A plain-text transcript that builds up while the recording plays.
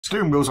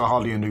steering wheels are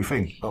hardly a new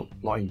thing, not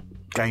like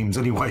games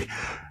anyway.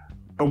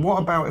 But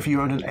what about if you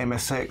owned an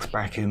MSX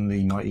back in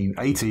the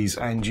 1980s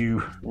and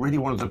you really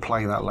wanted to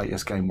play that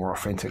latest game more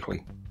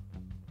authentically?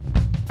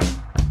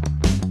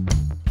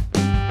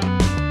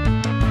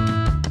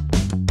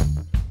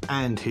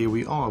 And here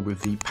we are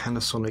with the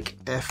Panasonic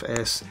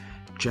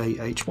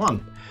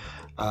FS-JH1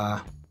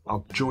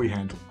 Joy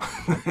Handle.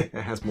 It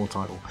has more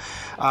title.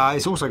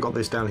 It's also got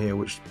this down here,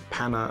 which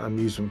Pana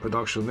Amusement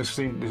Production. This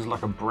is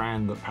like a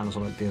brand that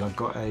Panasonic did. I've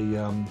got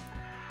a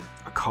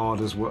card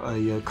as well,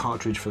 a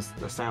cartridge for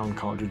a sound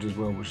cartridge as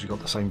well, which has got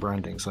the same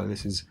branding. So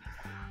this is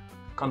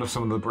kind of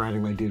some of the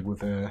branding they did with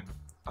their,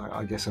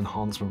 I guess,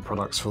 enhancement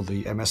products for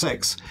the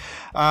MSX.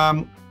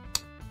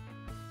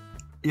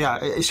 Yeah,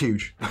 it's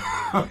huge.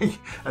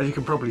 As you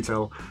can probably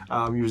tell,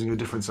 I'm using a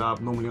different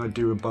setup. Normally I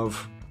do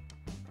above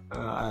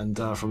and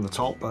from the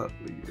top, but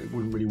it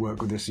wouldn't really work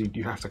with this.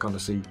 You have to kind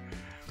of see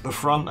the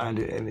front, and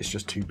it's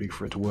just too big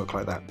for it to work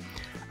like that.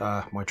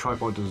 My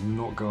tripod does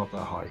not go up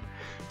that high.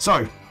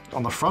 So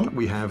on the front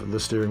we have the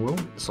steering wheel,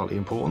 slightly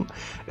important.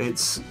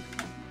 It's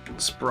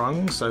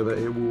sprung so that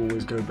it will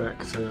always go back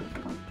to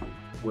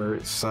where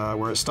it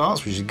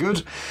starts, which is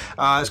good.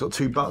 It's got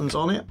two buttons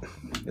on it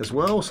as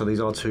well, so these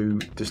are two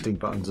distinct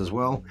buttons as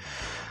well.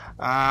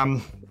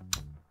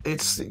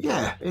 It's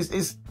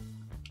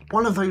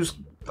one of those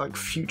like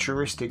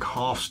futuristic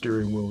half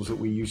steering wheels that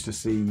we used to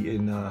see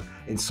in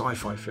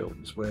sci-fi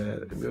films,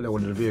 where they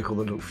wanted a vehicle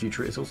that looked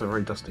futuristic. It's also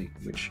very dusty,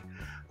 which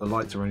the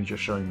lights are only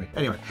just showing me.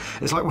 Anyway,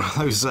 it's like one of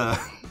those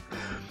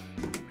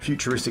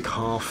futuristic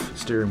half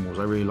steering wheels.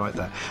 I really like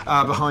that.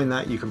 Behind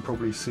that you can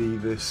probably see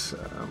this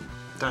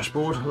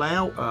dashboard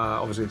layout.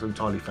 Obviously it's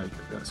entirely fake.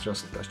 That's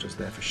just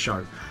there for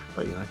show,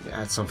 but you know, it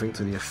adds something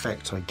to the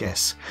effect, I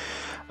guess.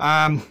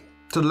 To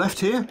the left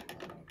here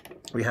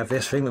we have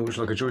this thing that looks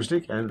like a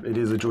joystick, and it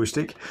is a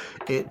joystick.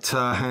 It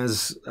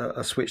has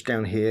a switch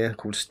down here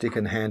called stick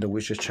and handle,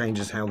 which just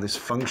changes how this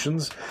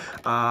functions.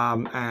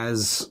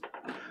 As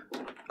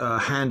a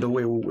handle,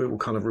 it will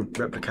kind of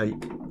replicate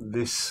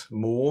this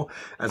more.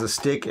 As a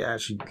stick, it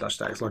actually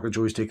just acts like a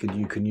joystick, and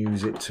you can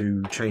use it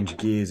to change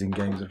gears in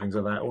games and things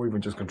like that, or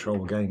even just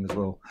control a game as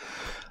well,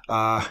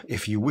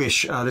 if you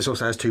wish. This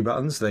also has two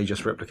buttons. They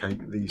just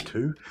replicate these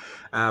two,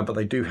 but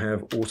they do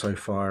have auto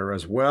fire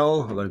as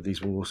well, although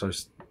these will also,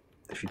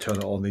 if you turn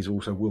it on, these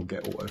also will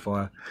get auto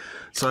fire.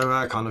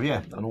 So kind of,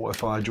 yeah, an auto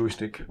fire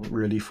joystick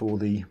really for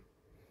the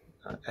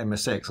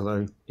MSX,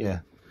 although yeah,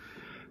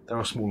 there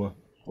are smaller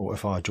auto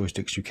fire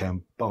joysticks you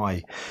can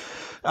buy.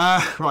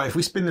 Right, if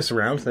we spin this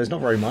around, there's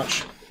not very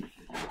much,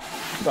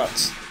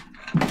 but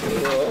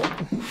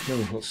oh,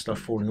 lots of stuff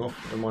falling off.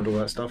 Don't mind all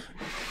that stuff.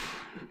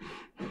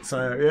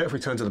 So yeah, if we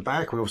turn to the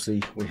back,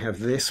 we have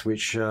this,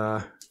 which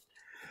looks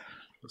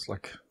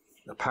like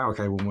a power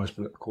cable almost,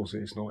 but of course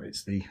it's not.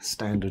 It's the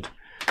standard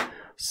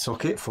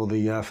socket for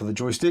the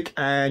joystick,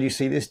 and you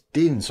see this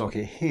DIN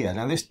socket here.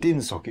 Now this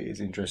DIN socket is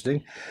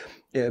interesting.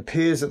 It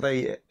appears that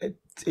they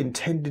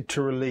intended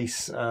to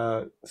release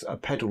a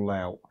pedal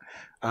layout,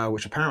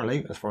 which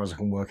apparently, as far as I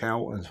can work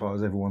out, as far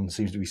as everyone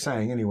seems to be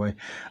saying anyway,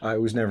 it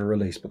was never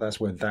released, but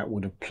that's where that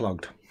would have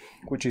plugged,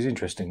 which is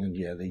interesting. And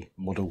yeah, the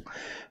model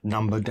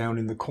number down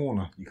in the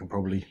corner you can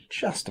probably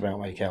just about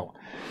make out.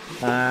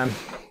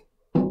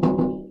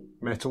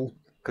 Metal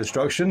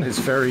construction is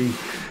very,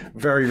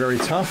 very, very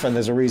tough, and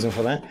there's a reason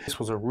for that. This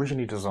was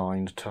originally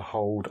designed to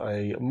hold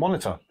a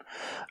monitor.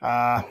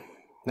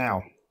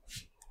 Now,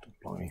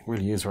 it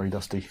really is very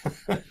dusty.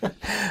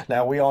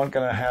 Now, we aren't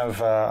going to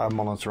have a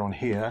monitor on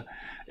here.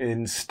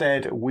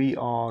 Instead, we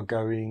are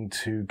going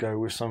to go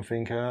with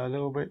something a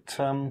little bit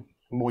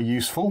more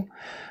useful,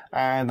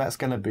 and that's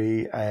going to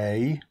be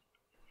a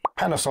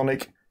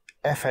Panasonic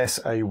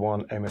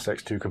FS-JH1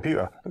 MSX2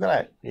 computer. Look at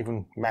that,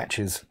 even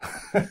matches.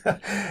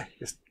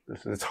 It's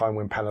the time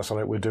when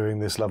Panasonic were doing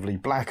this lovely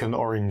black and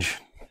orange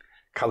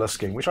colour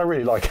scheme, which I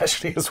really like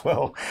actually as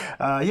well.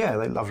 Yeah,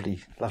 they're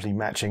lovely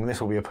matching. This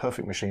will be a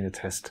perfect machine to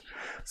test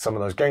some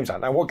of those games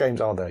out. Now, what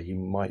games are there, you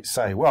might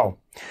say? Well,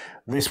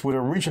 this would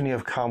originally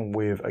have come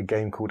with a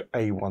game called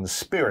A1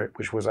 Spirit,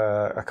 which was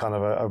a kind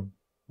of a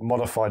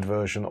modified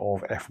version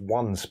of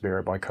F1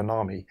 Spirit by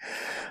Konami.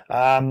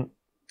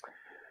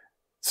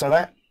 So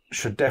that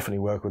should definitely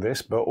work with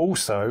this, but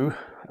also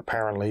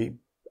apparently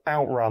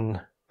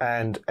Outrun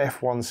and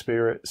F1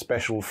 Spirit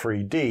Special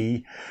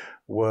 3D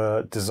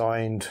were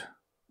designed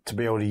to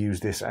be able to use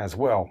this as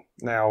well.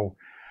 Now,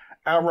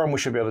 Outrun we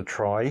should be able to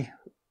try.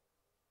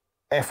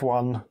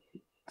 F1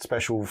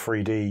 Special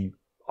 3D,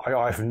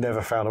 I've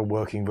never found a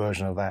working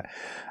version of that.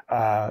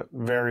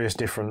 Various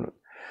different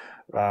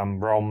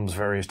ROMs,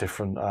 various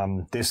different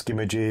disk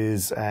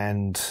images,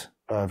 and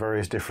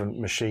various different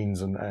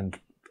machines and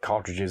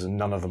cartridges, and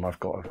none of them I've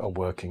got are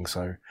working.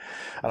 So,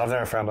 and I've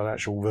never found an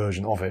actual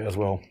version of it as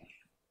well,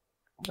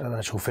 an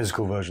actual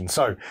physical version.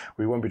 So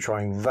we won't be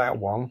trying that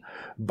one.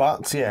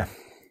 But yeah,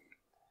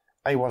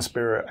 A1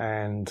 Spirit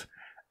and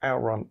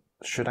Outrun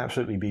should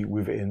absolutely be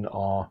within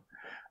our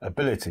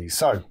ability.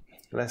 So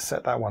let's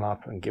set that one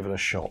up and give it a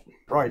shot.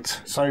 Right,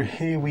 so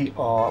here we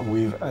are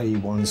with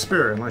A1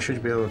 Spirit, and I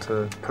should be able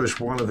to push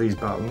one of these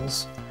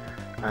buttons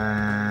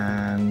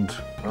and,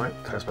 right,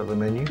 test about the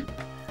menu.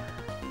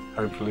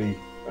 Hopefully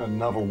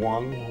another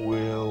one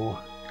will,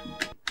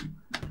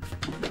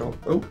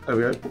 oh, there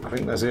we go, I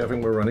think that's it, I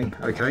think we're running.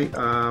 Okay,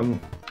 oh,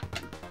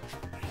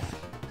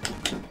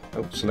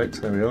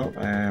 select, there we are,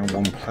 and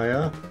one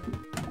player.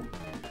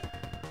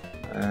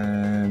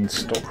 And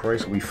stock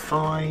race will be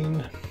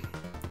fine.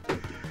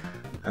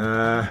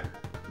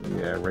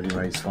 Yeah,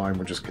 ready-made's fine.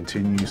 We'll just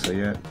continue. So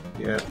yeah,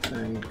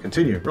 and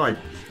continue. Right.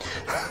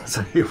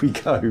 So here we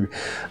go.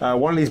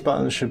 One of these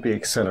buttons should be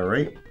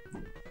accelerate.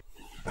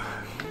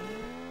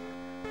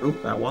 Oh,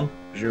 that one,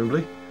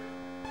 presumably.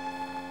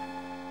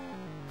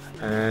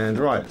 And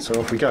right, so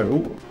off we go.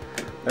 Oh,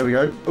 there we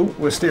go. Oh,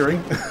 we're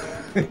steering.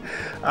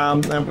 Now,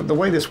 the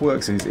way this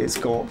works is it's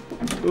got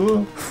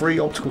 3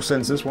 optical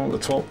sensors, one at the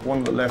top, one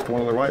at the left,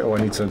 one on the right. Oh,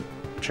 I need to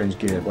change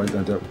gear. Wait,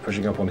 no,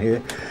 pushing up on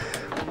here.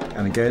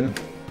 And again.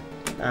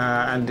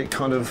 And it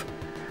kind of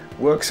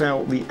works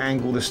out the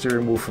angle of the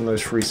steering wheel from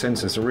those 3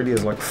 sensors. So really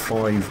is like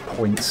 5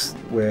 points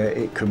where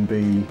it can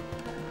be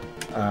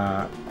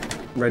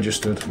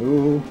registered.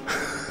 Ooh.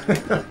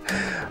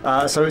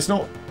 So it's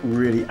not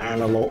really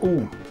analog.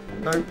 Oh,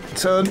 no,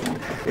 turn.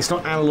 It's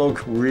not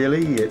analog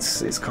really.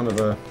 It's kind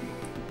of a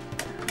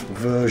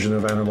version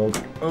of analog.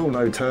 Oh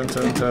no, turn.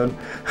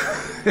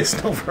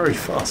 It's not very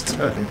fast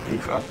turning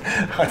either.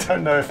 I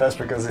don't know if that's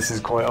because this is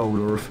quite old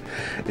or if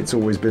it's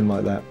always been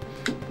like that.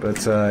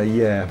 But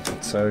yeah,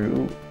 so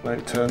ooh, no,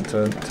 turn.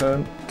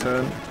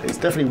 It's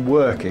definitely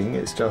working.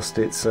 It's just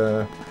it's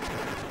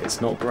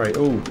not great.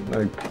 Oh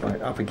no,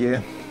 right, up a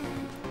gear,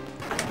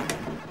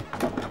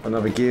 up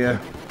another gear.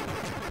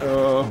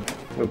 Oh,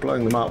 we're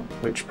blowing them up,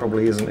 which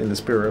probably isn't in the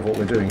spirit of what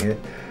we're doing here.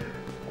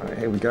 Right,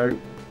 here we go.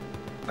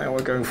 Now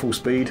we're going full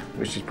speed,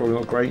 which is probably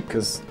not great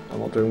because I'm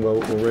not doing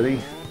well already.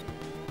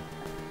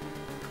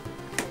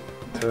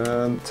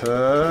 Turn.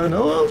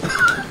 Oh!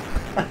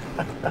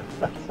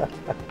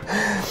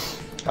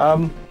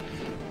 And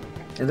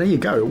there you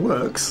go, it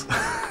works.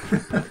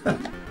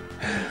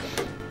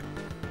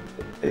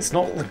 It's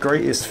not the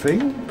greatest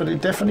thing, but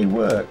it definitely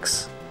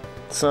works.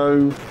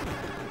 So,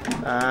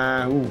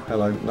 oh,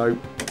 hello, no,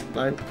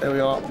 there we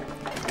are.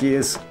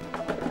 Gears,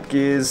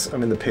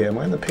 I'm in the pit. Am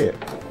I in the pit?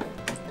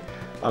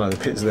 Oh no, the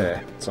pit's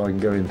there, so I can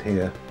go in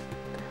here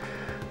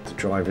to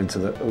drive into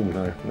the, oh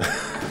no.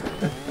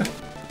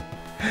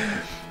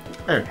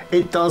 Anyway,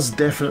 it does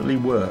definitely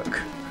work.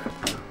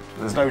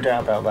 There's no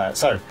doubt about that.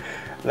 So,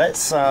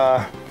 let's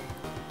go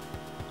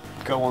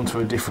on to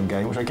a different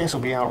game, which I guess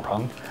will be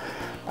Outrun,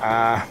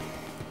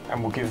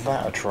 and we'll give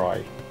that a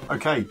try.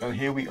 Okay, and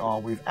here we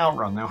are with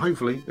Outrun. Now,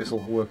 hopefully this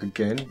will work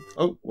again.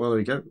 Oh, well, there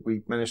we go.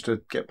 We managed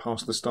to get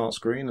past the start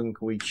screen, and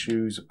we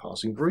choose a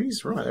passing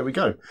breeze. Right, there we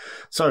go.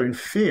 So, in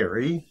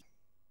theory,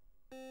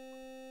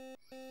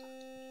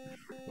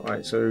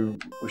 right, so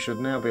we should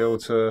now be able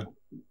to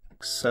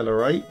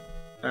accelerate.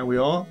 There we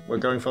are. We're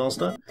going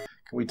faster.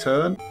 Can we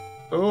turn?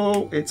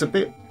 Oh, it's a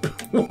bit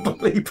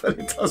wobbly, but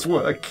it does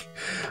work.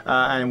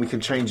 And we can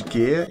change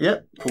gear.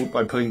 Yep,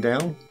 by pulling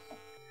down.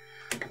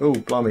 Oh,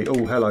 blimey.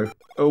 Oh, hello.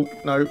 Oh,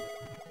 no.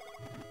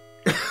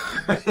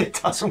 It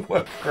doesn't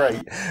work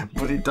great,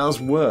 but it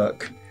does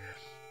work.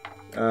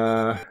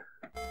 Right,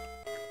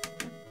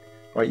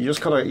 you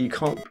just gotta, you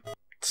can't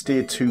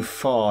steer too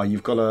far.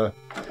 You've got to,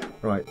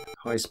 right,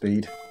 high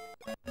speed.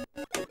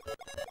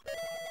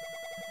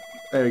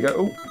 There we go.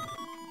 Oh,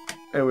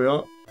 there we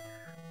are.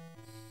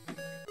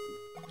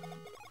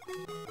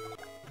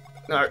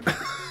 No.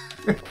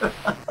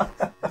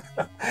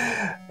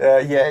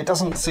 Yeah, it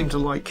doesn't seem to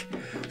like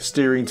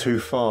steering too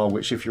far,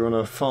 which if you're on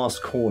a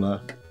fast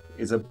corner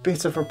is a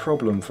bit of a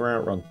problem for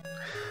Outrun.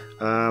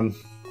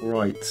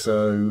 Right,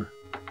 so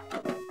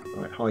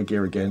right, high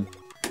gear again.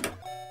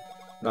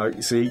 No,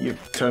 you see, you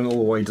turn all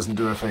the way, doesn't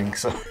do a thing,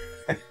 so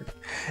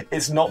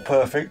it's not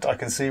perfect. I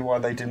can see why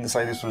they didn't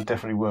say this was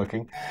definitely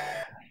working,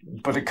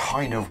 but it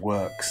kind of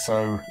works.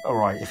 So, all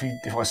right,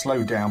 if I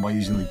slow down by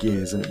using the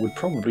gears, then it would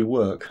probably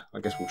work. I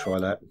guess we'll try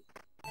that.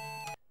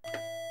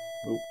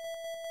 Ooh.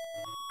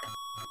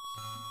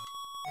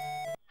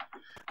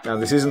 Now,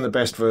 this isn't the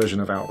best version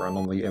of Outrun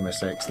on the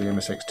MSX. The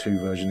MSX2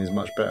 version is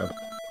much better.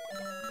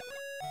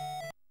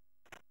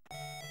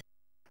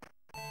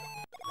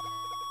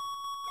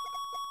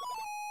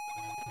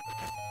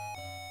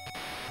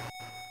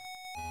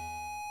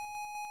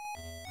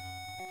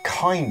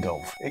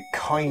 It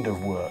kind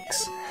of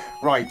works.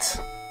 Right.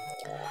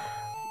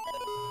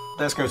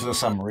 Let's go to the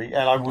summary.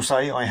 And I will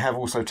say I have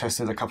also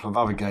tested a couple of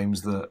other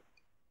games that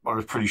I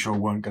was pretty sure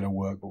weren't going to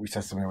work, but we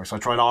tested them anyway. So I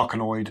tried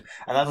Arkanoid,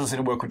 and that doesn't seem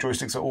to work with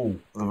joysticks at all,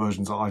 the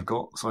versions that I've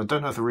got. So I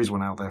don't know if there is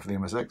one out there for the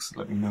MSX.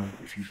 Let me know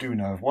if you do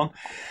know of one.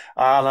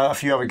 And a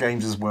few other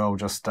games as well,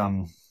 just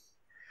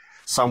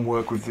some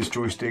work with this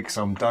joystick,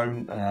 some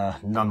don't.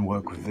 None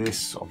work with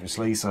this,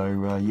 obviously.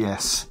 So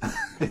yes,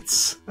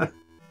 it's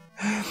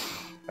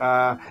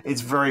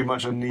very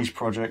much a niche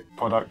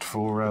product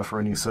for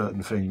any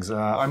certain things.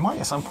 I might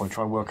at some point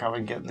try and work out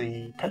and get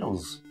the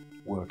pedals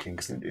working,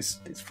 because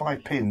it's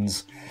 5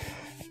 pins.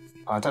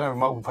 I don't have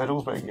multiple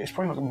pedals, but it's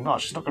probably not going to be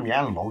much. It's not going to be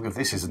analog if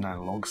this isn't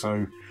analog,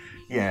 so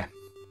yeah,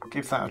 I'll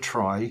give that a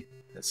try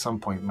at some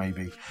point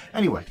maybe.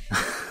 Anyway,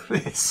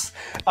 this,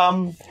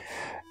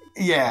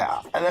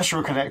 yeah, unless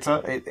you're a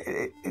connector,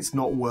 it's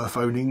not worth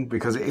owning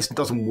because it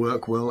doesn't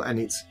work well and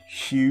it's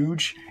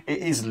huge. It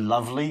is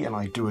lovely and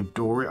I do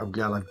adore it. I'm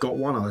glad I've got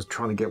one. I was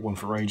trying to get one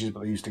for ages,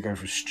 but they used to go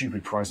for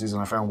stupid prices,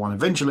 and I found one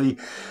eventually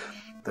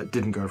that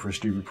didn't go for a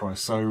stupid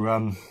price.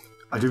 So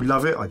I do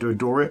love it. I do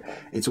adore it.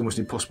 It's almost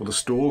impossible to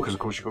store because, of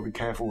course, you've got to be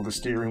careful with the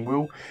steering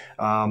wheel.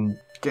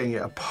 Getting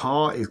it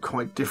apart is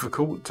quite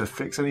difficult to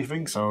fix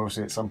anything. So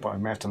obviously at some point I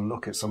may have to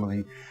look at some of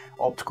the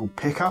optical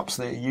pickups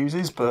that it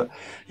uses. But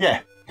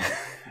yeah,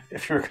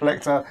 if you're a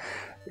collector,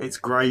 it's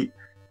great.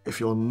 If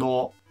you're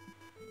not,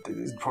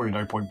 there's probably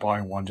no point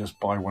buying one. Just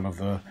buy one of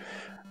the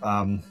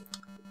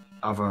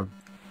other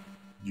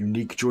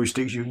unique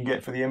joysticks you can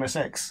get for the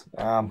MSX.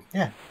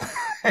 Yeah.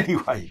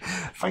 Anyway,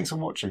 thanks for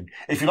watching.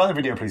 If you like the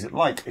video, please hit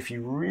like. If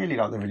you really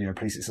like the video,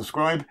 please hit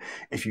subscribe.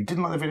 If you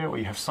didn't like the video or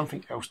you have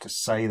something else to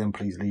say, then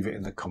please leave it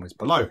in the comments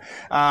below. If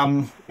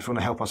you want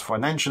to help us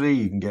financially,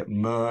 you can get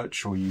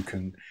merch, or you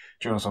can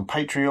join us on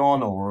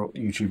Patreon or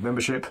YouTube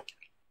membership.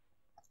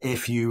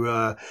 If you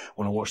want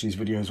to watch these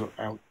videos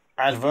without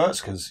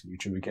adverts, because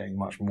YouTube are getting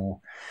much more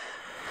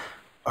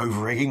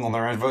over-egging on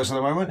their adverts at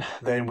the moment,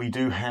 then we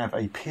do have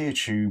a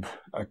PeerTube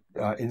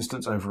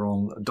instance over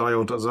on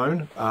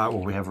dial.zone. Well,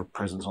 we have a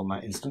presence on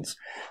that instance.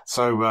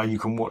 So you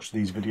can watch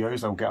these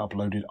videos. They'll get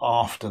uploaded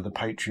after the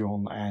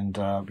Patreon and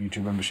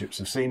YouTube memberships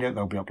have seen it.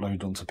 They'll be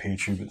uploaded onto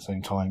PeerTube at the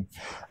same time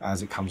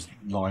as it comes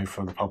live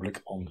for the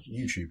public on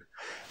YouTube.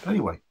 But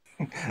anyway,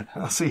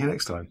 I'll see you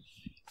next time.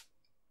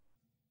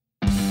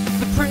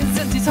 The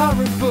present is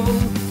horrible.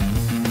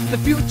 The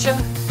future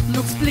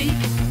looks bleak.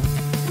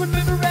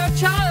 Remember our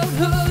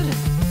childhood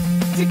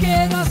to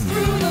get us through.